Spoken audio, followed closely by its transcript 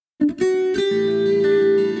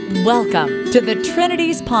Welcome to the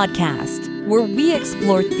Trinities Podcast, where we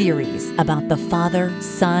explore theories about the Father,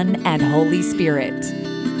 Son, and Holy Spirit.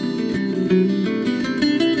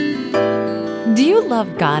 Do you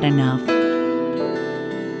love God enough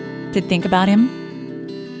to think about Him?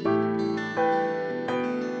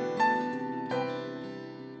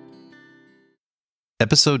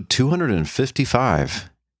 Episode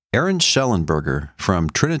 255, Aaron Schellenberger,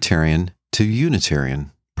 From Trinitarian to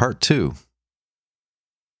Unitarian, Part 2.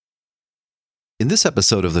 In this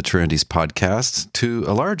episode of the Trinities Podcast, to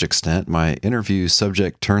a large extent, my interview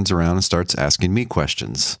subject turns around and starts asking me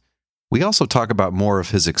questions. We also talk about more of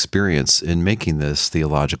his experience in making this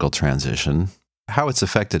theological transition, how it's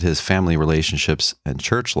affected his family relationships and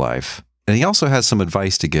church life, and he also has some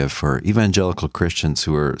advice to give for evangelical Christians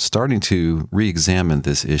who are starting to re-examine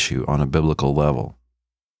this issue on a biblical level.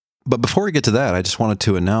 But before we get to that, I just wanted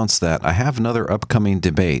to announce that I have another upcoming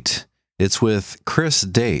debate. It's with Chris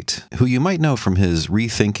Date, who you might know from his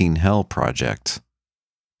Rethinking Hell project.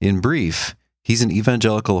 In brief, he's an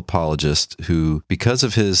evangelical apologist who, because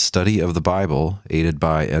of his study of the Bible, aided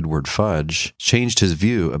by Edward Fudge, changed his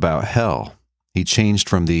view about hell. He changed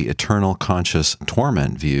from the eternal conscious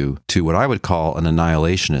torment view to what I would call an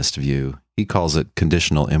annihilationist view. He calls it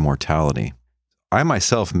conditional immortality. I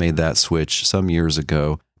myself made that switch some years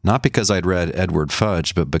ago, not because I'd read Edward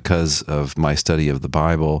Fudge, but because of my study of the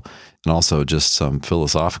Bible and also just some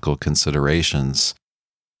philosophical considerations.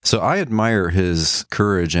 So I admire his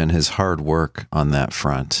courage and his hard work on that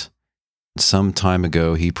front. Some time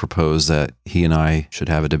ago, he proposed that he and I should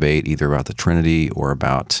have a debate either about the Trinity or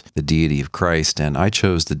about the deity of Christ, and I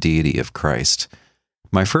chose the deity of Christ.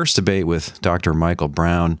 My first debate with Dr. Michael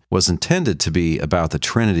Brown was intended to be about the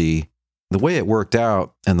Trinity. The way it worked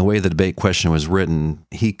out and the way the debate question was written,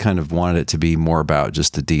 he kind of wanted it to be more about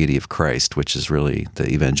just the deity of Christ, which is really the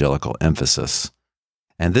evangelical emphasis.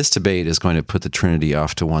 And this debate is going to put the Trinity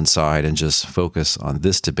off to one side and just focus on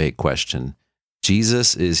this debate question.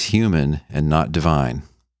 Jesus is human and not divine.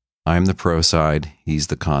 I'm the pro side, he's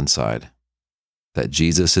the con side. That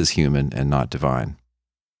Jesus is human and not divine.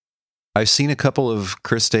 I've seen a couple of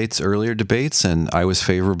Chris Date's earlier debates and I was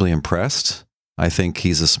favorably impressed. I think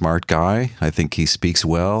he's a smart guy. I think he speaks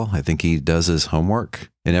well. I think he does his homework.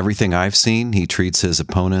 In everything I've seen, he treats his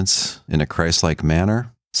opponents in a Christ-like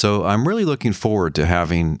manner. So I'm really looking forward to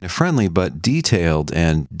having a friendly but detailed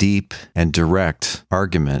and deep and direct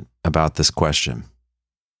argument about this question.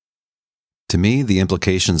 To me, the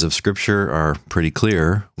implications of Scripture are pretty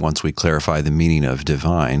clear once we clarify the meaning of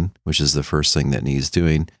divine, which is the first thing that needs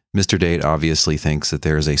doing. Mr. Date obviously thinks that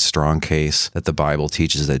there is a strong case that the Bible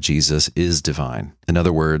teaches that Jesus is divine. In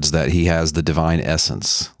other words, that he has the divine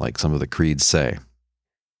essence, like some of the creeds say.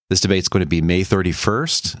 This debate's going to be May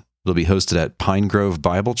 31st. It'll be hosted at Pine Grove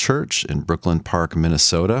Bible Church in Brooklyn Park,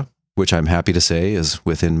 Minnesota, which I'm happy to say is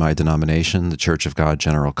within my denomination, the Church of God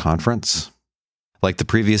General Conference. Like the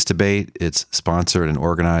previous debate, it's sponsored and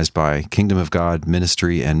organized by Kingdom of God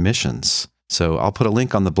Ministry and Missions. So I'll put a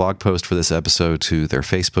link on the blog post for this episode to their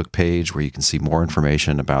Facebook page where you can see more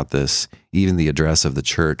information about this, even the address of the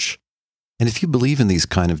church. And if you believe in these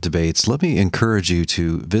kind of debates, let me encourage you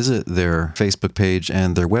to visit their Facebook page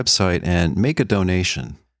and their website and make a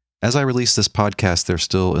donation. As I release this podcast, they're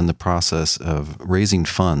still in the process of raising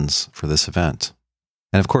funds for this event.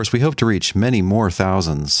 And of course, we hope to reach many more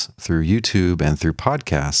thousands through YouTube and through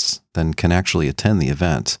podcasts than can actually attend the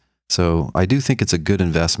event. So I do think it's a good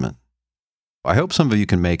investment. I hope some of you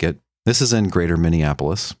can make it. This is in Greater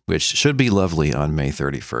Minneapolis, which should be lovely on May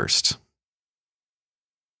 31st.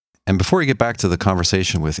 And before we get back to the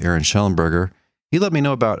conversation with Aaron Schellenberger, he let me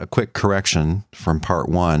know about a quick correction from part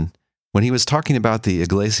 1. When he was talking about the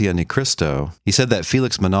Iglesia Ni Cristo, he said that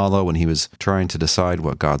Felix Manalo, when he was trying to decide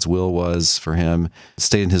what God's will was for him,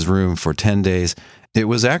 stayed in his room for 10 days. It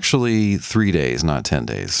was actually 3 days, not 10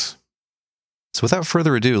 days. So without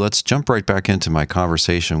further ado, let's jump right back into my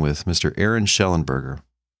conversation with Mr. Aaron Schellenberger.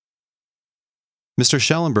 Mr.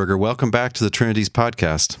 Schellenberger, welcome back to the Trinities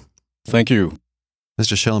Podcast. Thank you.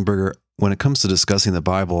 Mr. Schellenberger, when it comes to discussing the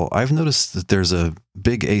Bible, I've noticed that there's a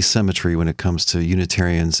big asymmetry when it comes to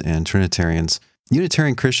Unitarians and Trinitarians.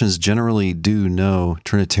 Unitarian Christians generally do know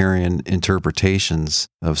Trinitarian interpretations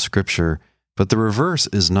of Scripture, but the reverse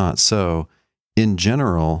is not so. In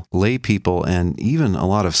general, lay people and even a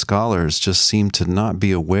lot of scholars just seem to not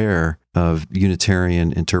be aware of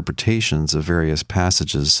Unitarian interpretations of various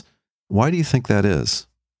passages. Why do you think that is?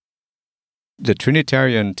 The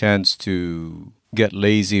Trinitarian tends to get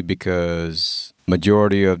lazy because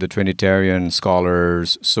majority of the Trinitarian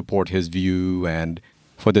scholars support his view, and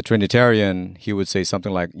for the Trinitarian, he would say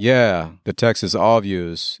something like, yeah, the text is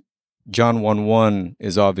obvious. John 1:1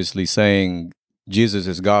 is obviously saying Jesus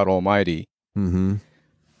is God Almighty. Mm-hmm.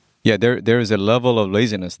 Yeah, there is a level of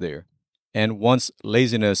laziness there. And once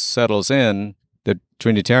laziness settles in, the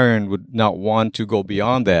Trinitarian would not want to go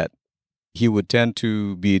beyond that. He would tend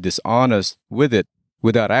to be dishonest with it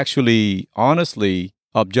without actually honestly,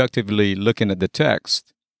 objectively looking at the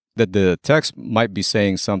text, that the text might be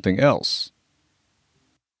saying something else.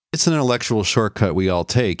 It's an intellectual shortcut we all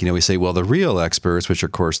take. We say, well, the real experts, which are,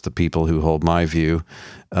 of course, the people who hold my view,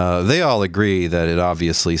 they all agree that it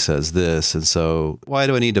obviously says this. And so why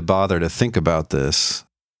do I need to bother to think about this?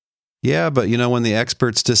 Yeah, but when the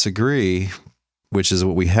experts disagree, which is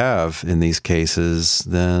what we have in these cases,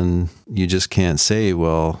 then you just can't say,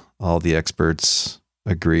 well, all the experts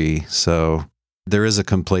agree. So there is a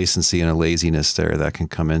complacency and a laziness there that can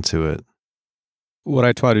come into it. What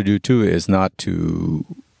I try to do, too, is not to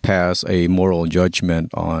pass a moral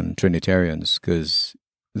judgment on Trinitarians, because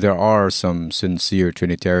there are some sincere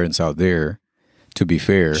Trinitarians out there, to be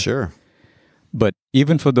fair. Sure. But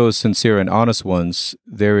even for those sincere and honest ones,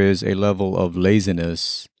 there is a level of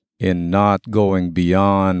laziness in not going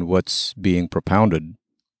beyond what's being propounded,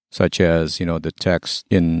 such as, the text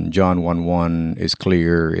in John 1:1 is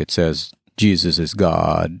clear. It says, Jesus is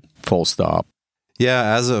God, full stop.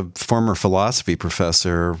 Yeah, as a former philosophy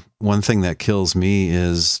professor, one thing that kills me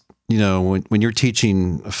is, when you're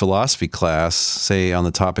teaching a philosophy class, say on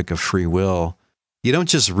the topic of free will, you don't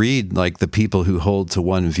just read like the people who hold to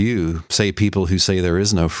one view, say people who say there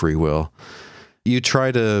is no free will. You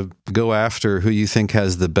try to go after who you think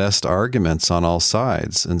has the best arguments on all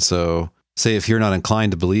sides. And so, say if you're not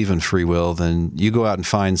inclined to believe in free will, then you go out and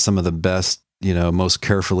find some of the best, most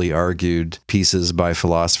carefully argued pieces by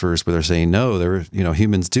philosophers where they're saying, no,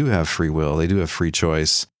 humans do have free will. They do have free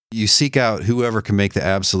choice. You seek out whoever can make the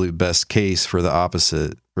absolute best case for the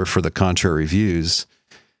opposite or for the contrary views.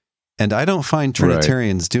 And I don't find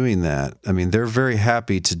Trinitarians doing that. I mean, they're very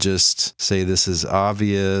happy to just say this is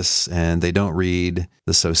obvious, and they don't read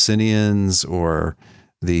the Socinians or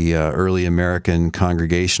the early American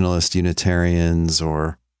Congregationalist Unitarians,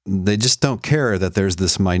 or they just don't care that there's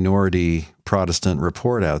this minority Protestant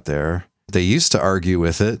report out there. They used to argue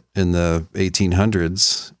with it in the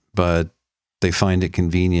 1800s, but they find it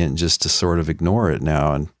convenient just to sort of ignore it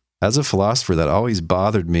now. And as a philosopher, that always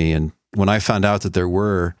bothered me. And when I found out that there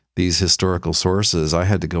were these historical sources, I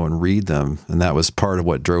had to go and read them. And that was part of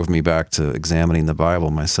what drove me back to examining the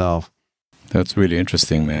Bible myself. That's really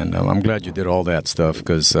interesting, man. I'm glad you did all that stuff,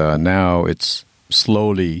 because now it's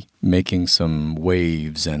slowly making some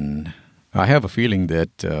waves. And I have a feeling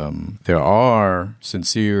that there are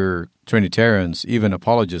sincere Trinitarians, even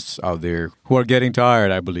apologists out there, who are getting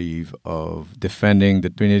tired, I believe, of defending the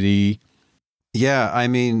Trinity. Yeah, I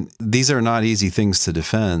mean, these are not easy things to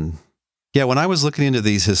defend. Yeah, when I was looking into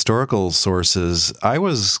these historical sources, I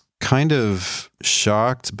was kind of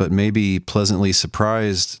shocked, but maybe pleasantly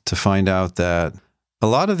surprised to find out that a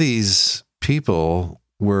lot of these people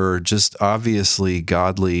were just obviously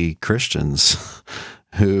godly Christians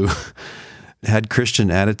who had Christian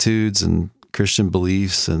attitudes and Christian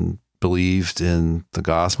beliefs and believed in the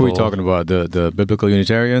gospel. Who are you talking about? The biblical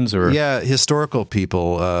Unitarians? Or yeah, historical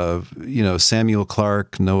people. Samuel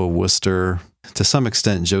Clarke, Noah Worcester, to some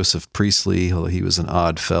extent Joseph Priestley, although he was an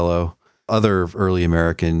odd fellow. Other early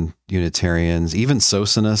American Unitarians, even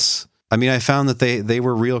Socinus. I mean, I found that they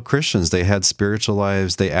were real Christians. They had spiritual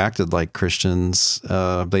lives. They acted like Christians.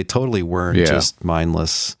 They totally weren't just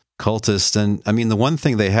mindless cultists. And I mean, the one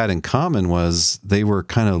thing they had in common was they were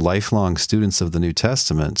kind of lifelong students of the New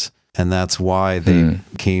Testament. And that's why they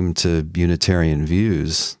came to Unitarian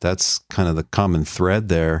views. That's kind of the common thread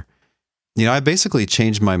there. I basically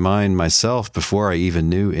changed my mind myself before I even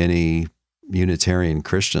knew any Unitarian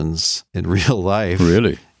Christians in real life.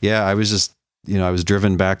 Really? Yeah, I was just, I was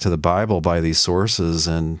driven back to the Bible by these sources,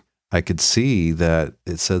 and I could see that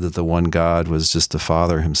it said that the one God was just the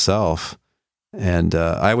Father himself. And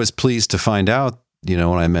I was pleased to find out, when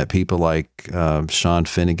I met people like Sean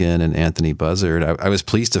Finnegan and Anthony Buzzard, I was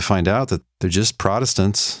pleased to find out that they're just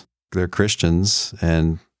Protestants. They're Christians,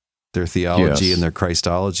 and their theology and their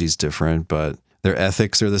Christology is different, but their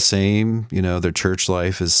ethics are the same. Their church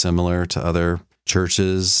life is similar to other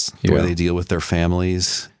churches, the way they deal with their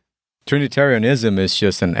families. Trinitarianism is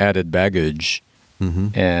just an added baggage,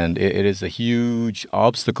 and it is a huge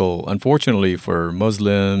obstacle, unfortunately, for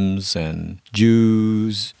Muslims and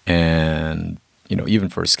Jews and, even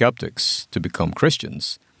for skeptics to become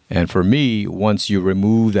Christians. And for me, once you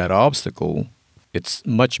remove that obstacle, it's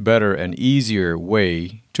much better and easier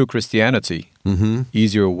way to Christianity,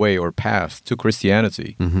 easier way or path to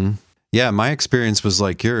Christianity. Yeah, my experience was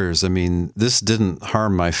like yours. I mean, this didn't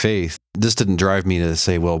harm my faith. This didn't drive me to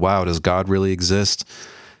say, well, wow, does God really exist?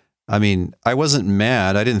 I mean, I wasn't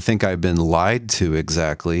mad. I didn't think I'd been lied to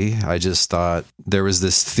exactly. I just thought there was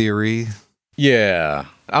this theory. Yeah.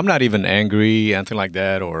 I'm not even angry, anything like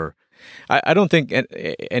that. Or I don't think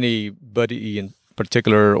anybody in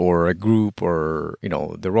particular or a group or,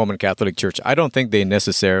 the Roman Catholic Church, I don't think they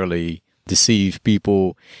necessarily deceive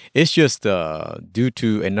people. It's just due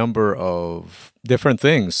to a number of different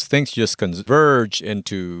things. Things just converge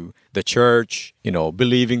into the church,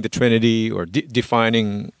 believing the Trinity or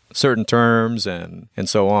defining certain terms and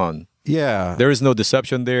so on. Yeah. There is no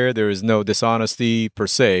deception there. There is no dishonesty per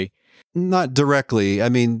se. Not directly. I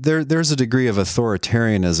mean, there's a degree of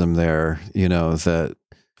authoritarianism there, that...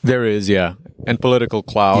 There is, yeah. And political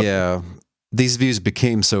clout. Yeah. These views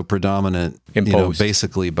became so predominant, Imposed.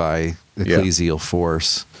 Basically by ecclesial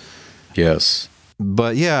force. Yes.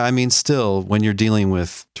 But yeah, I mean, still, when you're dealing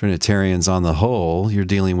with Trinitarians on the whole, you're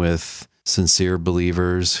dealing with sincere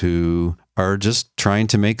believers who are just trying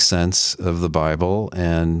to make sense of the Bible,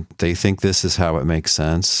 and they think this is how it makes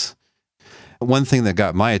sense. One thing that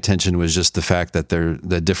got my attention was just the fact that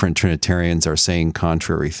the different Trinitarians are saying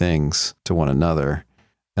contrary things to one another.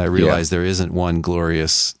 I realize there isn't one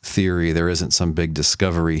glorious theory. There isn't some big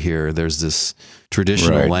discovery here. There's this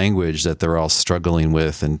traditional language that they're all struggling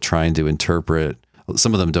with and trying to interpret.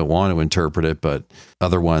 Some of them don't want to interpret it, but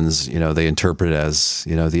other ones, they interpret it as,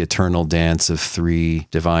 the eternal dance of three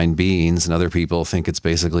divine beings, and other people think it's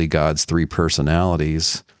basically God's three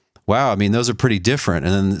personalities. Wow, I mean, those are pretty different.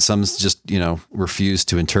 And then some just, refuse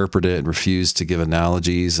to interpret it and refuse to give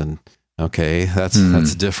analogies, and okay, that's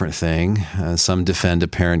a different thing. Some defend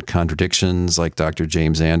apparent contradictions, like Dr.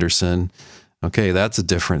 James Anderson. Okay, that's a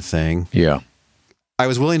different thing. Yeah. I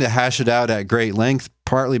was willing to hash it out at great length,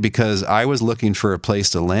 partly because I was looking for a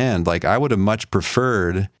place to land. Like, I would have much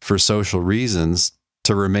preferred, for social reasons,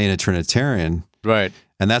 to remain a Trinitarian. Right.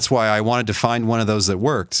 And that's why I wanted to find one of those that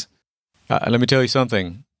worked. Let me tell you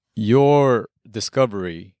something. Your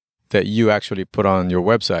discovery that you actually put on your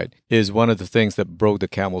website is one of the things that broke the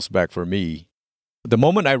camel's back for me. The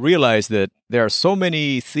moment I realized that there are so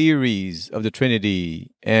many theories of the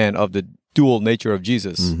Trinity and of the dual nature of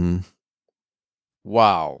Jesus,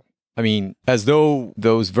 wow. I mean, as though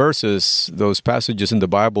those verses, those passages in the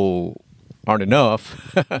Bible aren't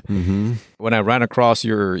enough. When I ran across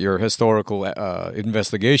your historical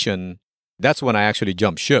investigation, that's when I actually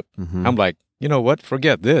jumped ship. I'm like, you know what?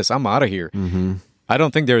 Forget this. I'm out of here. I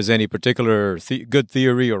don't think there's any particular good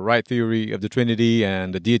theory or right theory of the Trinity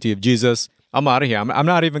and the deity of Jesus. I'm out of here. I'm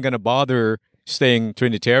not even going to bother staying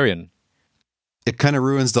Trinitarian. It kind of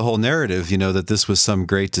ruins the whole narrative, that this was some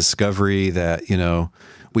great discovery that,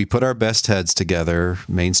 we put our best heads together,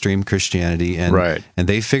 mainstream Christianity, and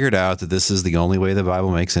they figured out that this is the only way the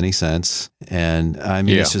Bible makes any sense. And I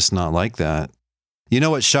mean, it's just not like that.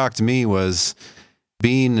 What shocked me was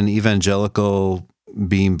being an evangelical,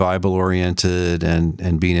 being Bible-oriented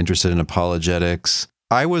and being interested in apologetics.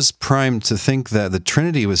 I was primed to think that the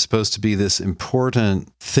Trinity was supposed to be this important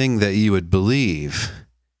thing that you would believe.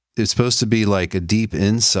 It's supposed to be like a deep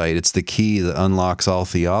insight. It's the key that unlocks all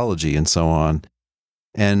theology and so on.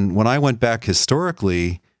 And when I went back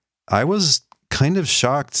historically, I was kind of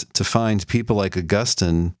shocked to find people like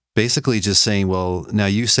Augustine basically just saying, well, now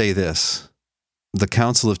you say this. The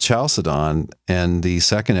Council of Chalcedon and the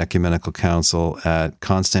Second Ecumenical Council at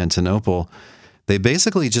Constantinople, they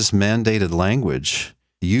basically just mandated language.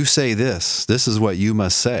 You say this. This is what you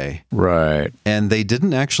must say. Right. And they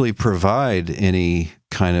didn't actually provide any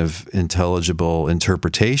kind of intelligible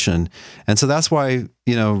interpretation. And so that's why,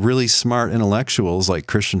 really smart intellectuals like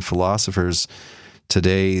Christian philosophers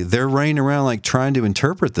today, they're running around like trying to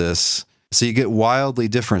interpret this. So you get wildly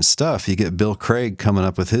different stuff. You get Bill Craig coming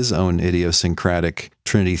up with his own idiosyncratic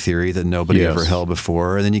Trinity theory that nobody ever held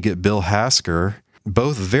before. And then you get Bill Hasker,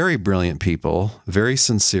 both very brilliant people, very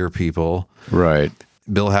sincere people. Right.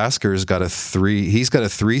 Bill Hasker's got a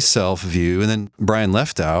three self view. And then Brian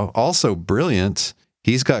Leftow, also brilliant.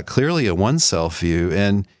 He's got clearly a one self view.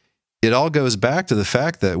 And it all goes back to the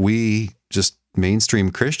fact that we just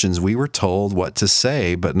mainstream Christians, we were told what to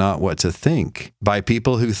say, but not what to think by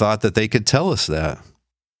people who thought that they could tell us that.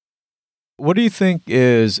 What do you think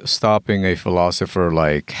is stopping a philosopher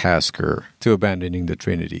like Hasker to abandoning the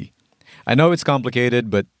Trinity? I know it's complicated,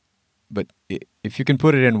 but if you can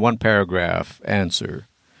put it in one paragraph answer,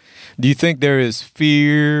 do you think there is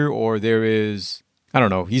fear or there is, I don't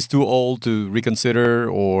know, he's too old to reconsider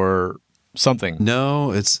or something?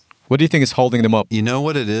 No, what do you think is holding them up? You know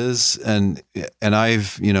what it is? And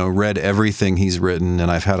I've, read everything he's written, and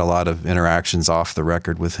I've had a lot of interactions off the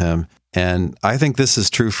record with him. And I think this is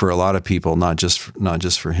true for a lot of people, not just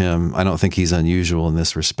for him. I don't think he's unusual in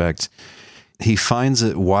this respect. He finds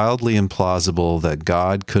it wildly implausible that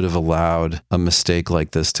God could have allowed a mistake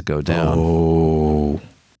like this to go down. Oh.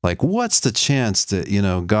 Like, what's the chance that,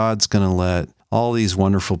 God's going to let all these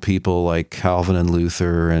wonderful people like Calvin and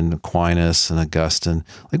Luther and Aquinas and Augustine,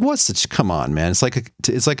 like, come on, man. It's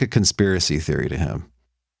like a conspiracy theory to him.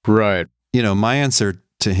 Right. My answer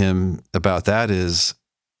to him about that is,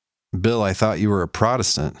 Bill, I thought you were a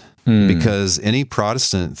Protestant, because any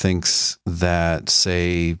Protestant thinks that,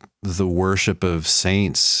 say, the worship of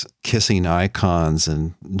saints, kissing icons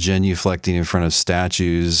and genuflecting in front of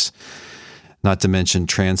statues, not to mention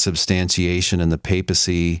transubstantiation and the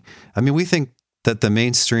papacy. I mean, we think that the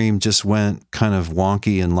mainstream just went kind of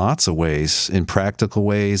wonky in lots of ways, in practical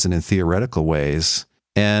ways and in theoretical ways.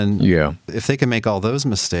 And if they can make all those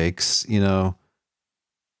mistakes,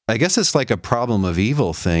 I guess it's like a problem of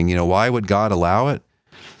evil thing. Why would God allow it?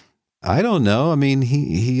 I don't know. I mean,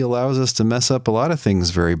 he allows us to mess up a lot of things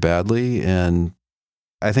very badly. And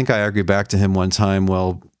I think I argued back to him one time,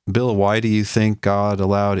 well, Bill, why do you think God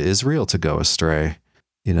allowed Israel to go astray?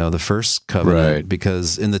 The first covenant, right.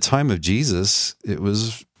 Because in the time of Jesus, it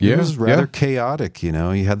was rather chaotic. You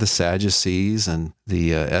had the Sadducees and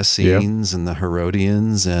the Essenes and the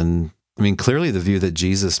Herodians. And I mean, clearly the view that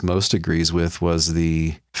Jesus most agrees with was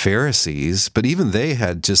the Pharisees, but even they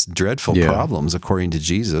had just dreadful problems according to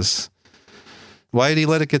Jesus. Why did he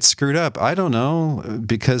let it get screwed up? I don't know,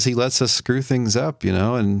 because he lets us screw things up,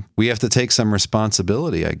 and we have to take some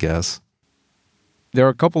responsibility, I guess. There are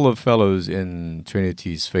a couple of fellows in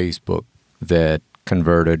Trinity's Facebook that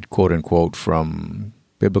converted, quote unquote, from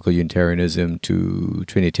biblical Unitarianism to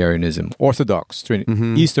Trinitarianism, Orthodox,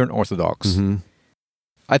 Eastern Orthodox. Mm-hmm.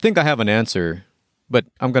 I think I have an answer, but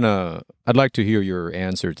I'd like to hear your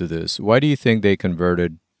answer to this. Why do you think they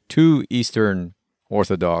converted to Eastern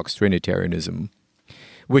Orthodox Trinitarianism,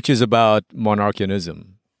 which is about monarchianism?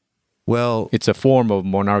 Well, it's a form of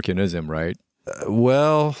monarchianism, right?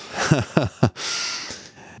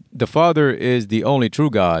 The Father is the only true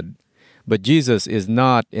God, but Jesus is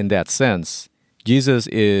not in that sense. Jesus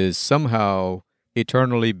is somehow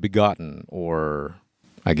eternally begotten, or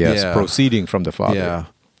I guess proceeding from the Father. Yeah.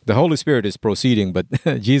 The Holy Spirit is proceeding, but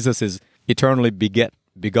Jesus is eternally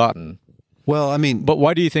begotten. Well, I mean... But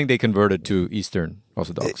why do you think they converted to Eastern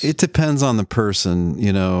Orthodox? It depends on the person,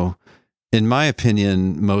 In my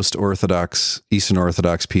opinion, most Eastern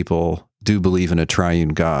Orthodox people do believe in a triune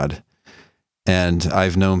God. And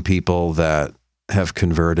I've known people that have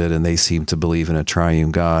converted and they seem to believe in a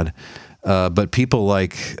triune God. But people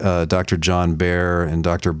like Dr. John Baer and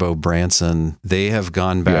Dr. Bo Branson, they have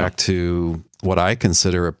gone back to what I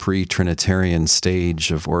consider a pre-Trinitarian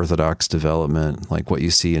stage of Orthodox development, like what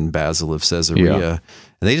you see in Basil of Caesarea. Yeah.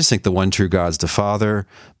 And they just think the one true God's the Father,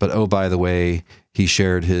 but oh, by the way, he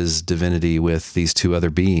shared his divinity with these two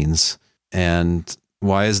other beings. And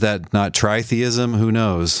why is that not tritheism? Who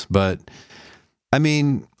knows? But I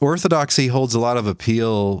mean, Orthodoxy holds a lot of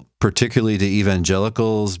appeal, particularly to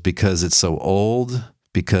evangelicals, because it's so old,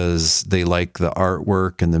 because they like the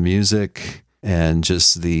artwork and the music and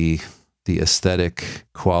just the aesthetic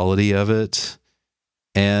quality of it.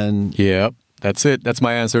 And that's it. That's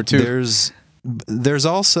my answer too. There's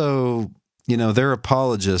also, their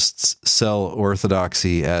apologists sell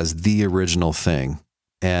Orthodoxy as the original thing.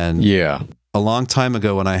 And a long time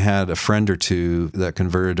ago, when I had a friend or two that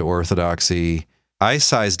converted to Orthodoxy, I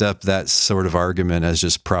sized up that sort of argument as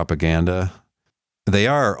just propaganda. They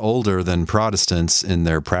are older than Protestants in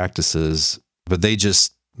their practices, but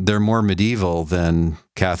they're more medieval than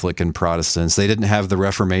Catholic and Protestants. They didn't have the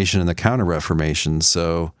Reformation and the Counter-Reformation,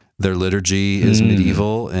 so their liturgy is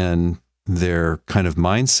medieval and their kind of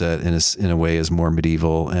mindset in a way is more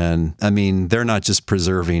medieval. And I mean, they're not just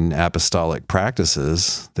preserving apostolic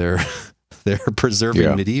practices. They're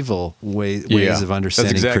preserving medieval ways of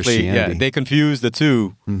understanding Christianity. Yeah, they confuse the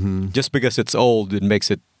two. Mm-hmm. Just because it's old, it makes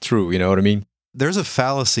it true. You know what I mean? There's a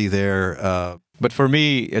fallacy there. But for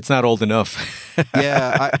me, it's not old enough.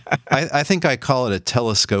 I think I call it a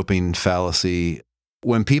telescoping fallacy.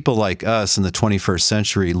 When people like us in the 21st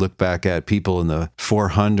century look back at people in the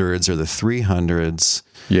 400s or the 300s,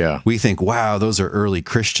 we think, wow, those are early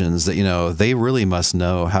Christians that, they really must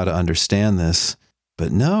know how to understand this.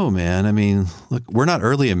 But no, man, I mean, look, we're not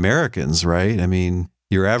early Americans, right? I mean,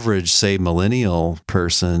 your average, say, millennial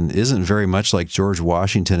person isn't very much like George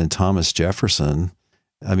Washington and Thomas Jefferson.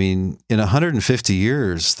 I mean, in 150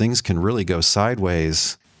 years, things can really go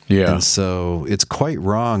sideways. Yeah. And so it's quite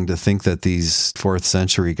wrong to think that these 4th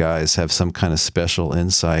century guys have some kind of special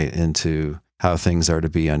insight into how things are to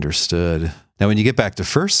be understood. Now, when you get back to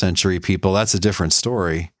first century people, that's a different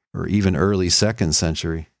story, or even early second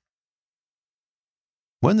century.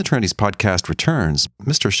 When the Trinities podcast returns,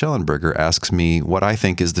 Mr. Schellenberger asks me what I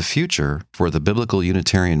think is the future for the biblical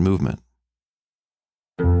Unitarian movement.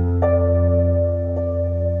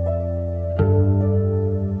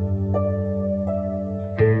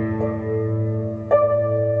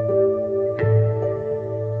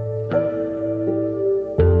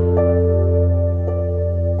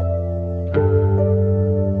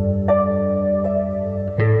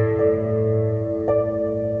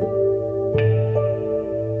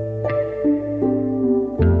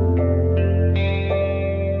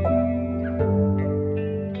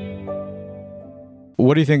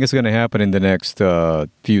 What do you think is going to happen in the next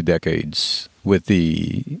few decades with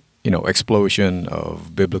the explosion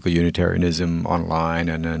of biblical Unitarianism online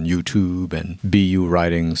and on YouTube and BU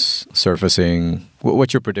writings surfacing?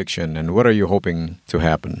 What's your prediction, and what are you hoping to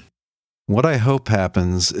happen? What I hope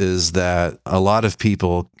happens is that a lot of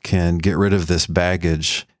people can get rid of this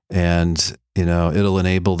baggage, and it'll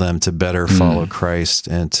enable them to better follow Christ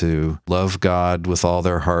and to love God with all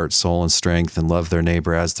their heart, soul, and strength, and love their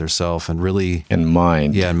neighbor as theirself, and really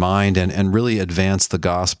mind, and really advance the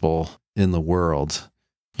gospel in the world.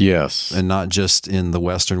 Yes, and not just in the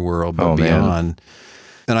Western world, but beyond. Man.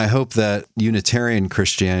 And I hope that Unitarian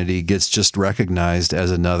Christianity gets just recognized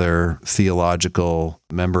as another theological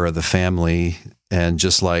member of the family. And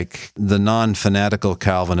just like the non-fanatical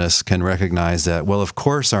Calvinists can recognize that, well, of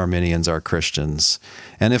course Arminians are Christians.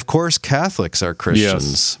 And of course Catholics are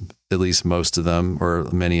Christians, at least most of them or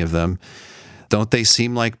many of them. Don't they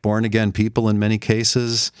seem like born-again people in many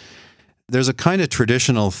cases? There's a kind of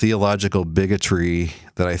traditional theological bigotry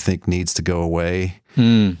that I think needs to go away.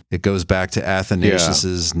 It goes back to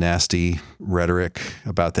Athanasius's nasty rhetoric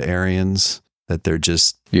about the Arians, that they're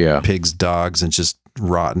just pigs, dogs, and just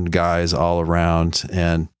rotten guys all around.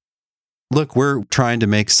 And look, we're trying to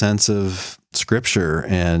make sense of Scripture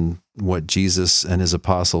and what Jesus and his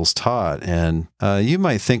apostles taught. And you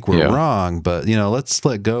might think we're wrong, but let's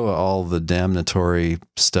let go of all the damnatory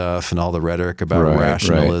stuff and all the rhetoric about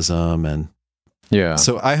rationalism. And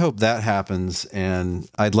so I hope that happens, and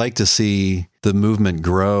I'd like to see the movement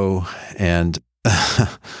grow. And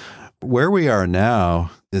where we are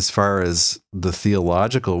now, as far as the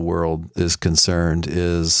theological world is concerned,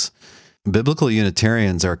 is biblical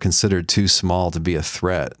Unitarians are considered too small to be a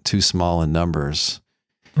threat, too small in numbers.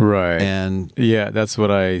 Right. And that's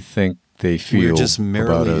what I think they feel. We're just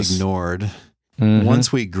merely ignored.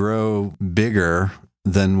 Once we grow bigger,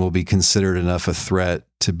 then we'll be considered enough a threat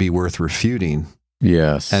to be worth refuting.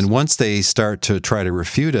 Yes. And once they start to try to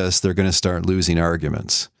refute us, they're going to start losing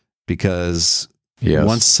arguments, because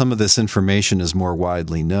once some of this information is more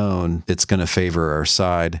widely known, it's going to favor our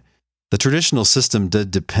side. The traditional system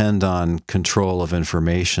did depend on control of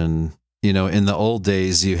information. In the old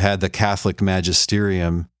days, you had the Catholic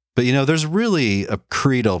magisterium, but there's really a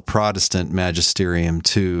creedal Protestant magisterium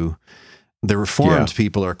too. The Reformed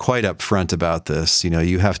people are quite upfront about this.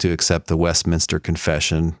 You have to accept the Westminster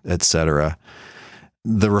Confession, etc.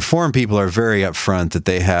 The Reformed people are very upfront that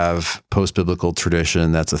they have post-biblical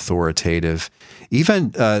tradition that's authoritative. Even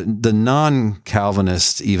the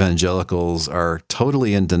non-Calvinist evangelicals are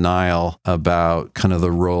totally in denial about kind of the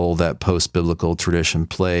role that post-biblical tradition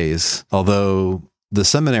plays. Although the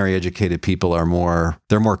seminary-educated people are more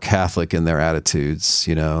Catholic in their attitudes.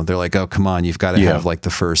 They're like, oh, come on, you've got to have like the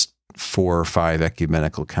first 4 or 5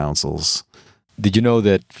 ecumenical councils. Did you know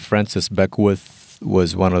that Francis Beckwith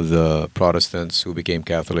was one of the Protestants who became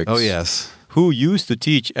Catholics? Oh, yes. Who used to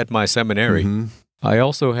teach at my seminary. I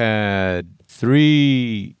also had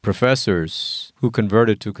 3 professors who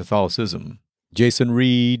converted to Catholicism. Jason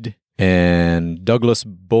Reed and Douglas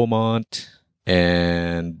Beaumont,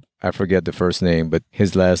 and I forget the first name, but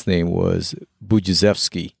his last name was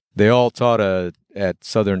Budziszewski. They all taught at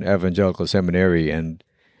Southern Evangelical Seminary, and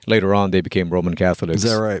later on they became Roman Catholics.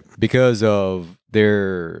 Is that right? Because of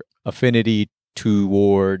their affinity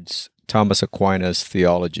towards Thomas Aquinas'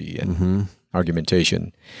 theology and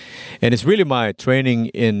argumentation. And it's really my training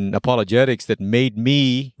in apologetics that made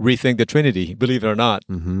me rethink the Trinity, believe it or not.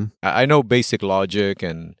 I know basic logic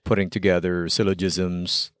and putting together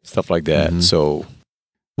syllogisms, stuff like that. So,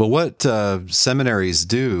 well, what seminaries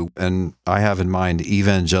do, and I have in mind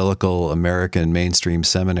evangelical American mainstream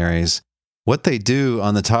seminaries, what they do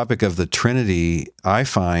on the topic of the Trinity, I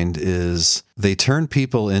find, is they turn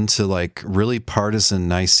people into like really partisan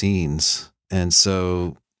Nicenes. And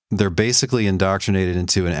so they're basically indoctrinated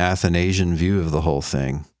into an Athanasian view of the whole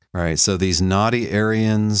thing, right? So these naughty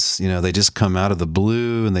Arians, they just come out of the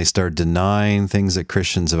blue and they start denying things that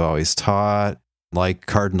Christians have always taught. Like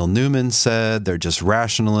Cardinal Newman said, they're just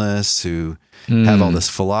rationalists who have all this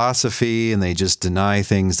philosophy and they just deny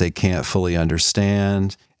things they can't fully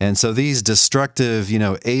understand. And so these destructive,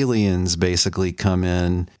 aliens basically come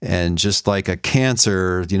in and just like a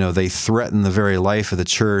cancer, they threaten the very life of the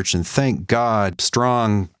church. And thank God,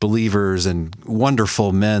 strong believers and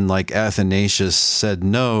wonderful men like Athanasius said,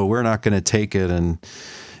 no, we're not going to take it. And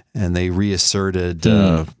they reasserted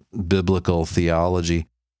biblical theology.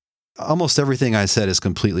 Almost everything I said is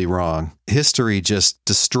completely wrong. History just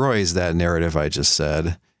destroys that narrative I just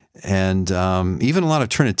said. And even a lot of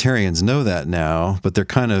Trinitarians know that now, but they're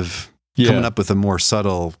kind of coming up with a more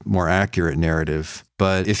subtle, more accurate narrative.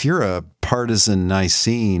 But if you're a partisan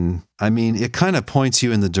Nicene, it kind of points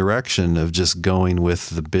you in the direction of just going with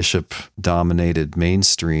the bishop-dominated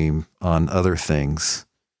mainstream on other things.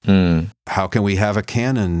 How can we have a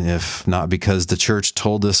canon if not because the church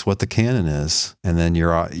told us what the canon is? And then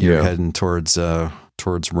you're heading towards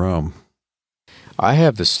Rome. I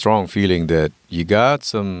have this strong feeling that you got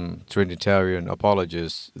some Trinitarian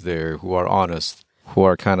apologists there who are honest, who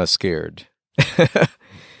are kind of scared.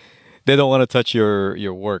 They don't want to touch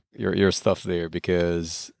your work, your stuff there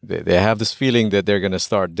because they have this feeling that they're going to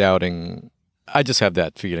start doubting. I just have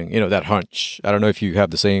that feeling, that hunch. I don't know if you have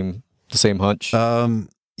the same hunch.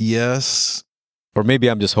 Yes. Or maybe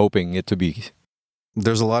I'm just hoping it to be.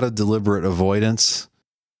 There's a lot of deliberate avoidance.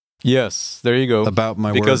 Yes, there you go. About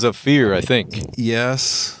my work. Because of fear, I think.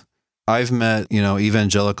 Yes. I've met,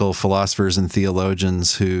 evangelical philosophers and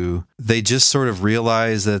theologians who they just sort of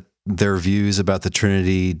realize that their views about the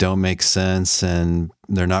Trinity don't make sense and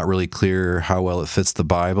they're not really clear how well it fits the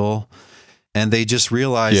Bible. And they just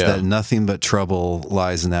realize that nothing but trouble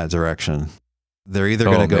lies in that direction. They're either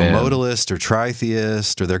going to go modalist or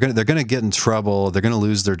tritheist, or they're going to get in trouble. They're going to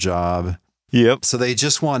lose their job. Yep. So they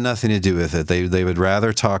just want nothing to do with it. They would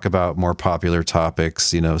rather talk about more popular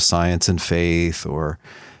topics, science and faith, or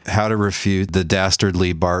how to refute the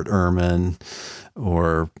dastardly Bart Ehrman,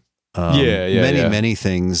 or many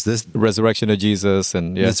things. This resurrection of Jesus,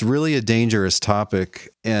 and it's really a dangerous topic,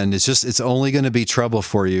 and it's only going to be trouble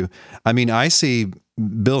for you. I see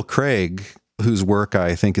Bill Craig, whose work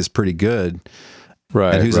I think is pretty good,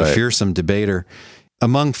 and who's a fearsome debater.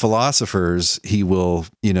 Among philosophers, he will,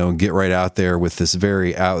 get right out there with this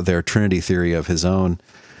very out there Trinity theory of his own.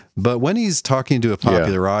 But when he's talking to a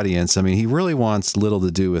popular audience, he really wants little to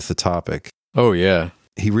do with the topic. Oh, yeah.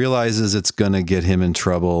 He realizes it's going to get him in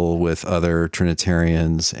trouble with other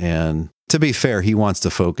Trinitarians. And to be fair, he wants to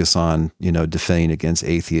focus on, defending against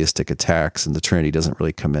atheistic attacks, and the Trinity doesn't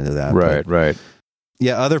really come into that. Right.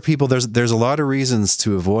 Yeah, other people, there's a lot of reasons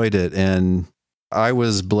to avoid it. And I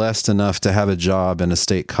was blessed enough to have a job in a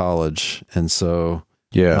state college. And so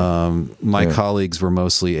my colleagues were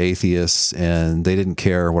mostly atheists, and they didn't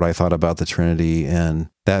care what I thought about the Trinity. And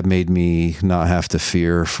that made me not have to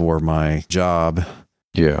fear for my job.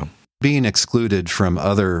 Yeah. Being excluded from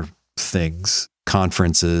other things,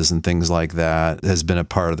 conferences and things like that, has been a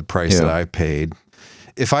part of the price that I paid.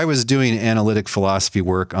 If I was doing analytic philosophy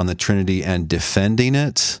work on the Trinity and defending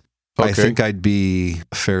it, I think I'd be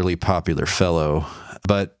a fairly popular fellow.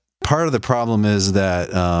 But part of the problem is that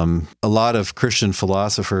a lot of Christian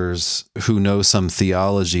philosophers who know some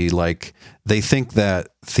theology, they think that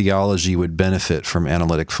theology would benefit from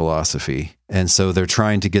analytic philosophy. And so they're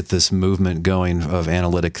trying to get this movement going of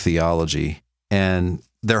analytic theology. And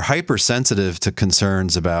they're hypersensitive to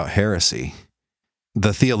concerns about heresy.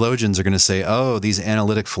 The theologians are going to say, oh, these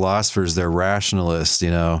analytic philosophers, they're rationalists,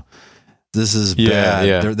 this is bad.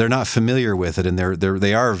 Yeah. They're not familiar with it, and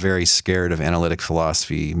they are very scared of analytic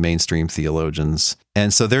philosophy, mainstream theologians.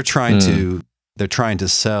 And so they're trying to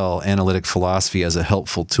sell analytic philosophy as a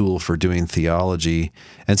helpful tool for doing theology.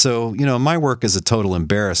 And so, my work is a total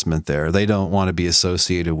embarrassment there. They don't want to be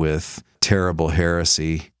associated with terrible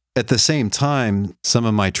heresy. At the same time, some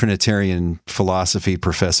of my Trinitarian philosophy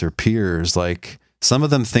professor peers, some of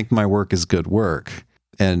them think my work is good work.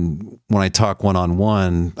 And when I talk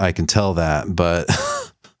one-on-one, I can tell that. But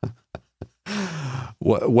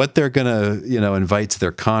what they're going to, invite to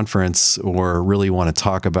their conference or really want to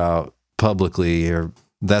talk about publicly,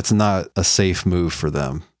 that's not a safe move for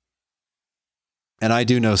them. And I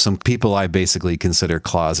do know some people I basically consider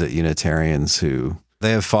closet Unitarians who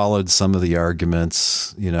they have followed some of the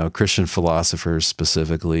arguments, Christian philosophers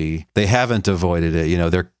specifically. They haven't avoided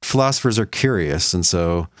it. Their philosophers are curious. And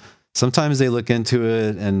so sometimes they look into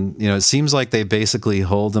it and, it seems like they basically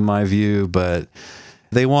hold to my view, but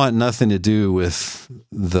they want nothing to do with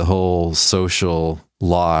the whole social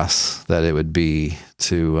loss that it would be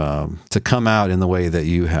to come out in the way that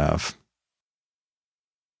you have.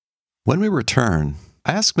 When we return,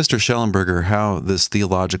 I asked Mr. Schellenberger how this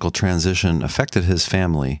theological transition affected his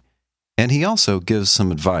family, and he also gives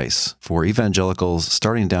some advice for evangelicals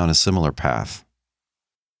starting down a similar path.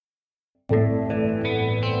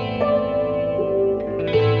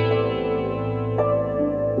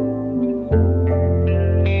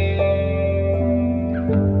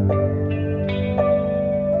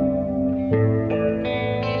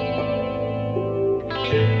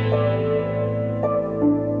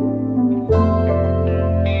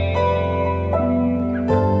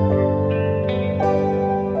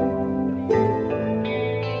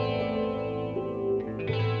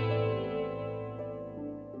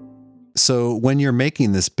 So when you're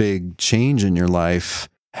making this big change in your life,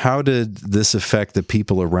 how did this affect the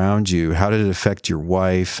people around you? How did it affect your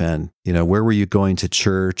wife? And, where were you going to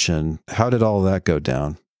church? And how did all that go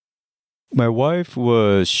down? My wife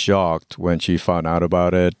was shocked when she found out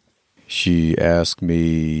about it. She asked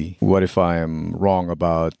me, what if I am wrong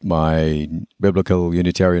about my biblical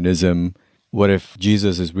Unitarianism? What if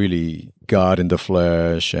Jesus is really God in the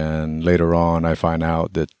flesh? And later on, I find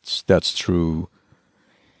out that that's true.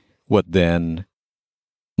 What then?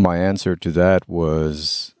 My answer to that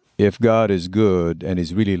was, if God is good and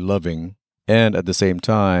is really loving, and at the same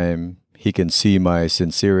time, He can see my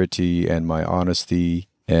sincerity and my honesty,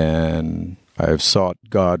 and I've sought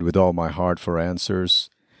God with all my heart for answers,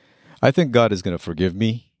 I think God is going to forgive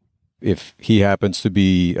me if He happens to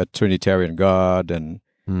be a Trinitarian God, and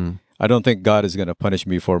I don't think God is going to punish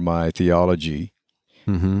me for my theology.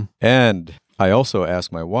 Mm-hmm. And I also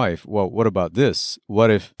asked my wife, well, what about this?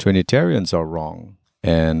 What if Trinitarians are wrong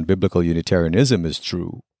and biblical Unitarianism is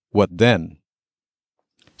true? What then?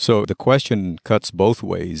 So the question cuts both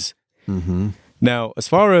ways. Mm-hmm. Now, as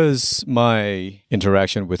far as my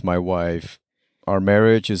interaction with my wife, our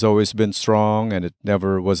marriage has always been strong and it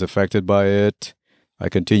never was affected by it. I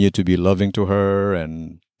continue to be loving to her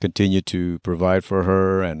and continue to provide for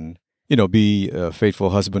her and, be a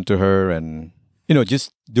faithful husband to her and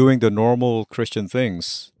just doing the normal Christian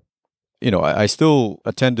things. I still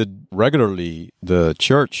attended regularly the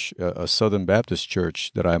church, a Southern Baptist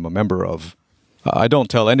church that I'm a member of. I don't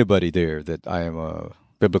tell anybody there that I am a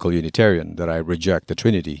biblical Unitarian, that I reject the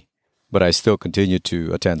Trinity, but I still continue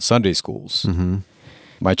to attend Sunday schools. Mm-hmm.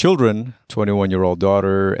 My children, 21-year-old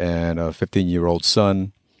daughter and a 15-year-old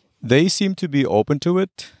son, they seem to be open to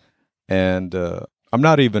it, and I'm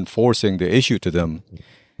not even forcing the issue to them.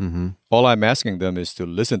 Mm-hmm. All I'm asking them is to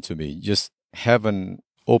listen to me, just have an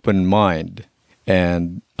open mind.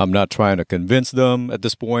 And I'm not trying to convince them at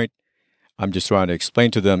this point. I'm just trying to explain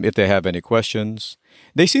to them if they have any questions.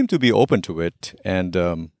 They seem to be open to it.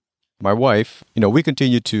 And my wife, we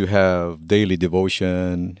continue to have daily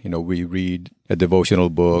devotion. We read a devotional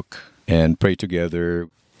book and pray together.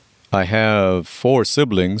 I have 4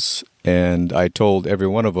 siblings, and I told every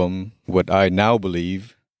one of them what I now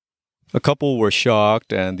believe. A couple were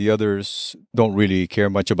shocked, and the others don't really care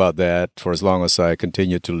much about that. For as long as I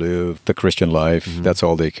continue to live the Christian life, That's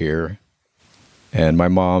all they care. And my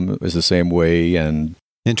mom is the same way. And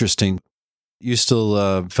interesting. You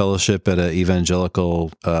still fellowship at an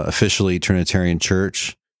evangelical, officially Trinitarian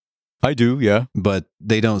church? I do, yeah. But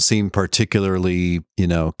they don't seem particularly,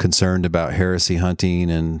 concerned about heresy hunting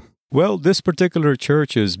and... Well, this particular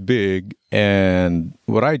church is big, and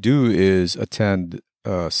what I do is attend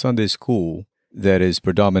Sunday school that is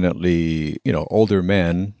predominantly, older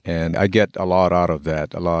men, and I get a lot out of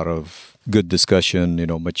that, a lot of good discussion,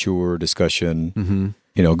 mature discussion,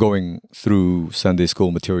 going through Sunday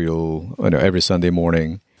school material, every Sunday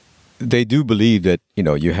morning. They do believe that,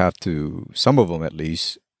 you have to, some of them at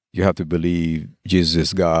least, you have to believe Jesus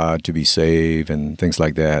is God to be saved and things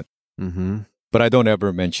like that. Mm-hmm. But I don't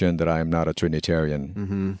ever mention that I am not a Trinitarian.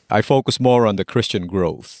 Mm-hmm. I focus more on the Christian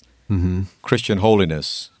growth. Mm-hmm. Christian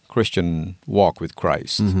holiness, Christian walk with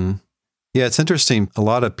Christ. Mm-hmm. Yeah, it's interesting. A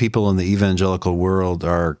lot of people in the evangelical world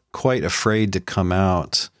are quite afraid to come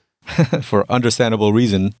out. For understandable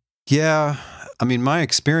reason. Yeah. I mean, my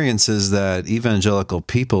experience is that evangelical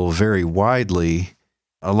people vary widely.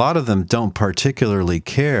 A lot of them don't particularly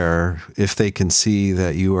care if they can see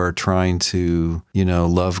that you are trying to,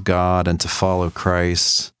 love God and to follow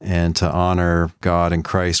Christ and to honor God and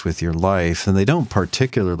Christ with your life. And they don't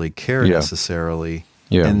particularly care necessarily.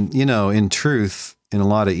 Yeah. And, in truth, in a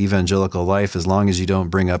lot of evangelical life, as long as you don't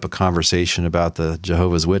bring up a conversation about the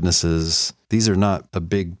Jehovah's Witnesses, these are not a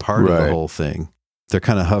big part of the whole thing. They're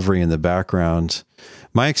kind of hovering in the background.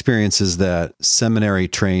 My experience is that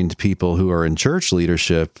seminary-trained people who are in church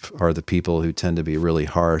leadership are the people who tend to be really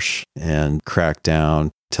harsh and crack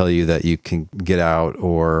down, tell you that you can get out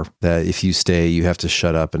or that if you stay, you have to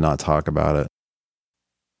shut up and not talk about it.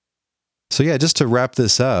 So yeah, just to wrap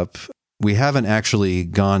this up, we haven't actually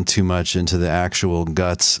gone too much into the actual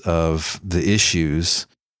guts of the issues.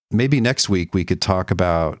 Maybe next week we could talk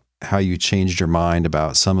about how you changed your mind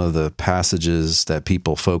about some of the passages that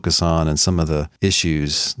people focus on and some of the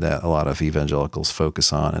issues that a lot of evangelicals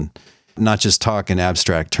focus on, and not just talk in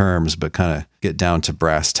abstract terms, but kind of get down to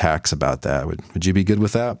brass tacks about that. Would you be good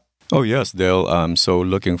with that? Oh, yes, Dale. I'm so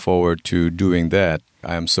looking forward to doing that.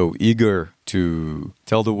 I am so eager to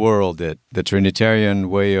tell the world that the Trinitarian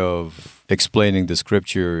way of explaining the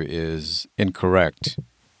Scripture is incorrect,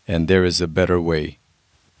 and there is a better way.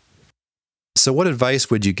 So what advice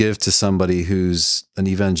would you give to somebody who's an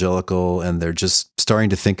evangelical and they're just starting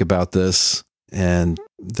to think about this and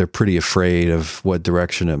they're pretty afraid of what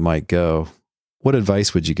direction it might go? What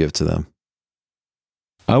advice would you give to them?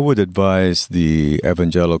 I would advise the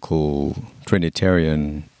evangelical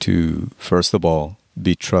Trinitarian to, first of all,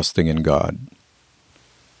 be trusting in God.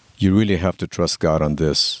 You really have to trust God on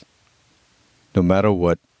this. No matter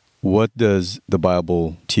what does the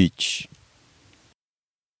Bible teach?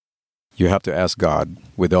 You have to ask God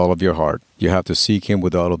with all of your heart. You have to seek Him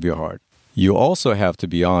with all of your heart. You also have to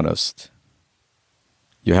be honest.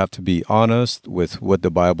 You have to be honest with what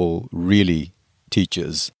the Bible really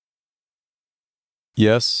teaches.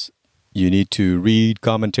 Yes, you need to read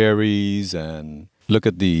commentaries and look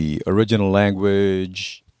at the original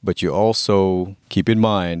language, but you also keep in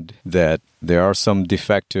mind that there are some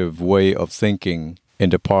defective way of thinking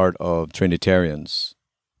in the part of Trinitarians.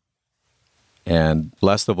 And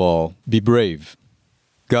last of all, be brave.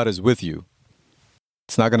 God is with you.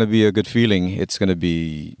 It's not going to be a good feeling. It's going to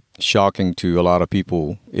be shocking to a lot of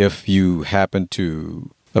people if you happen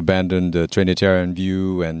to abandon the Trinitarian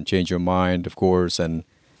view and change your mind, of course, and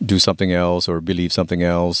do something else or believe something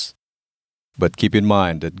else. But keep in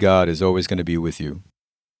mind that God is always going to be with you.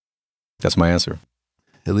 That's my answer.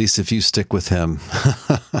 At least if you stick with Him,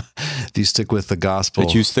 if you stick with the gospel.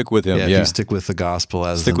 That you stick with Him, If you stick with the gospel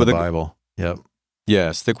as in the Bible. Yep.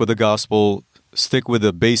 Yeah, stick with the gospel. Stick with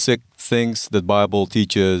the basic things the Bible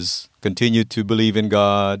teaches. Continue to believe in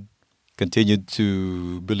God. Continue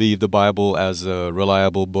to believe the Bible as a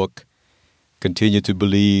reliable book. Continue to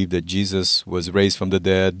believe that Jesus was raised from the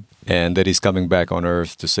dead and that He's coming back on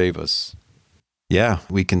earth to save us. Yeah,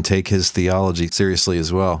 we can take His theology seriously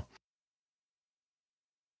as well.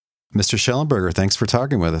 Mr. Schellenberger, thanks for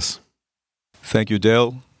talking with us. Thank you,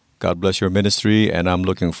 Dale. God bless your ministry, and I'm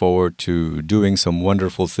looking forward to doing some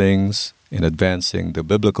wonderful things in advancing the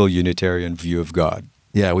biblical Unitarian view of God.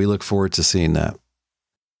 Yeah, we look forward to seeing that.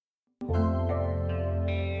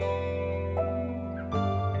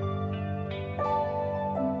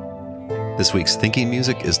 This week's thinking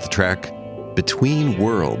music is the track Between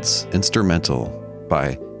Worlds, instrumental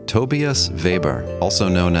by Tobias Weber, also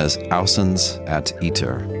known as Ausens at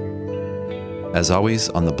Iter. As always,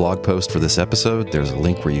 on the blog post for this episode, there's a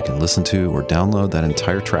link where you can listen to or download that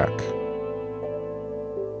entire track.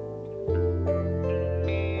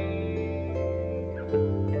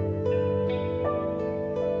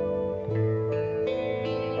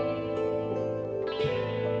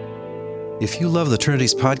 If you love the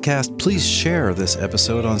Trinities podcast, please share this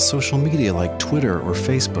episode on social media like Twitter or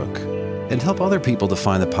Facebook, and help other people to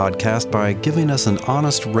find the podcast by giving us an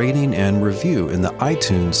honest rating and review in the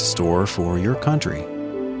iTunes store for your country.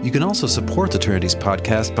 You can also support the Trinities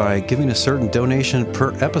podcast by giving a certain donation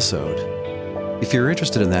per episode. If you're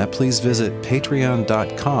interested in that, please visit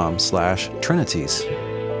patreon.com/Trinities.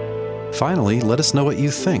 Finally, let us know what you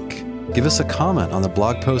think. Give us a comment on the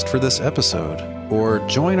blog post for this episode, or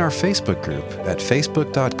join our Facebook group at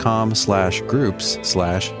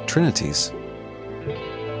facebook.com/groups/Trinities.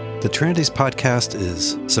 The Trinities podcast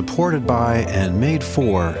is supported by and made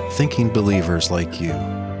for thinking believers like you.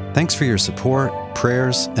 Thanks for your support,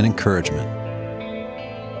 prayers, and encouragement.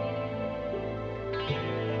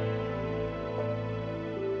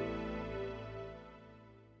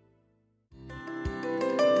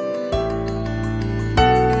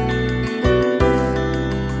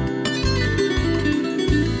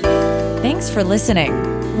 Thanks for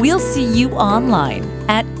listening. We'll see you online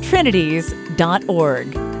at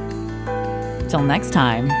trinities.org. Till next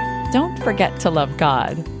time, don't forget to love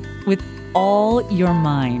God with all your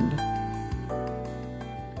mind.